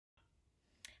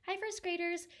Hi, first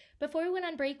graders. Before we went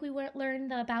on break, we learned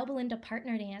the Bow Belinda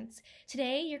partner dance.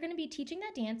 Today, you're going to be teaching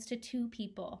that dance to two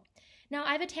people. Now,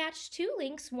 I've attached two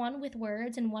links, one with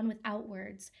words and one without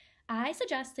words. I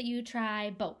suggest that you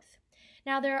try both.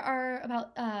 Now, there are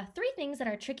about 3 things that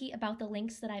are tricky about the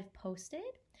links that I've posted.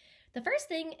 The first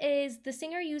thing is the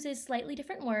singer uses slightly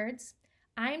different words.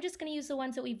 I'm just going to use the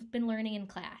ones that we've been learning in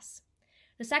class.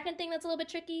 The second thing that's a little bit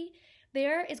tricky,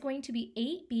 there is going to be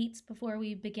 8 beats before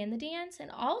we begin the dance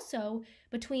and also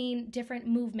between different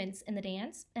movements in the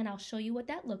dance, and I'll show you what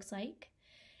that looks like.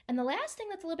 And the last thing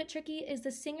that's a little bit tricky is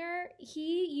the singer,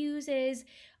 he uses,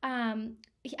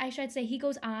 he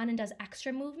goes on and does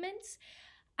extra movements.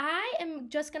 I am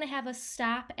just going to have a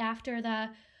stop after the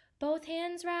both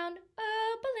hands round,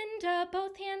 oh Belinda,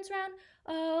 both hands round,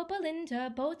 oh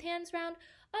Belinda, both hands round,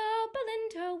 oh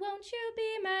Belinda, won't you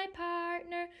be my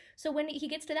partner? So when he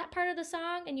gets to that part of the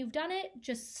song and you've done it,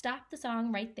 just stop the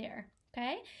song right there,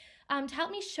 okay? To help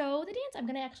me show the dance, I'm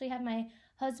going to actually have my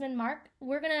husband, Mark.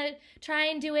 We're going to try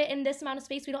and do it in this amount of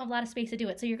space. We don't have a lot of space to do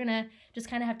it, so you're going to just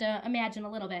kind of have to imagine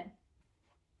a little bit.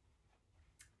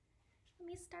 Let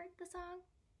me start the song.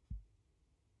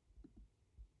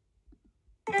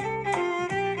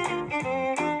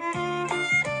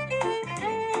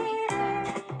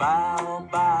 Bow,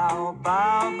 bow,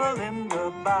 bow,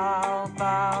 Belinda, bow,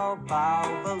 bow,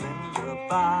 bow, Belinda,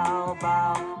 bow,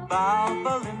 bow, bow,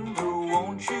 Belinda,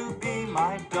 won't you be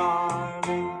my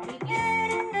darling?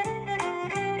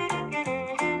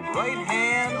 Right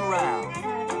hand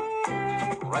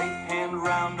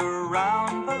round,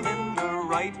 around, Belinda,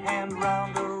 right hand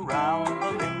round, around,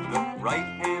 Belinda, right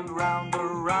hand round,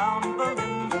 around,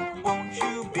 Belinda, won't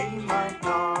you be my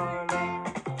darling?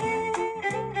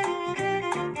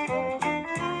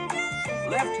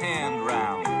 Left hand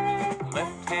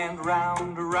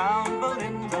round, around,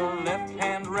 Belinda, left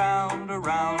hand round,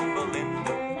 around,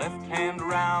 Belinda, left hand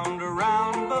round,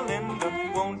 around,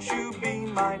 Belinda, won't you be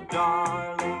my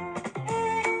darling?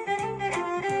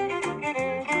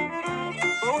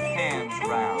 Both hands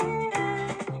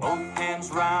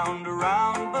round,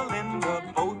 around, Belinda,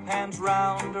 both hands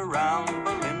round, around,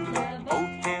 Belinda,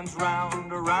 both hands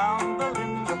round, around,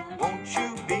 Belinda, won't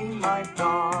you be my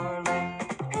darling?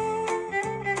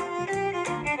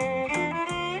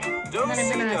 And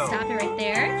then I'm going to stop it right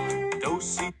there.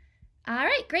 All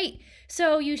right, great.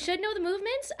 So you should know the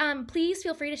movements. Please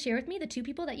feel free to share with me the 2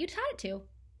 people that you taught it to.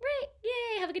 Right,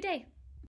 yay, have a good day.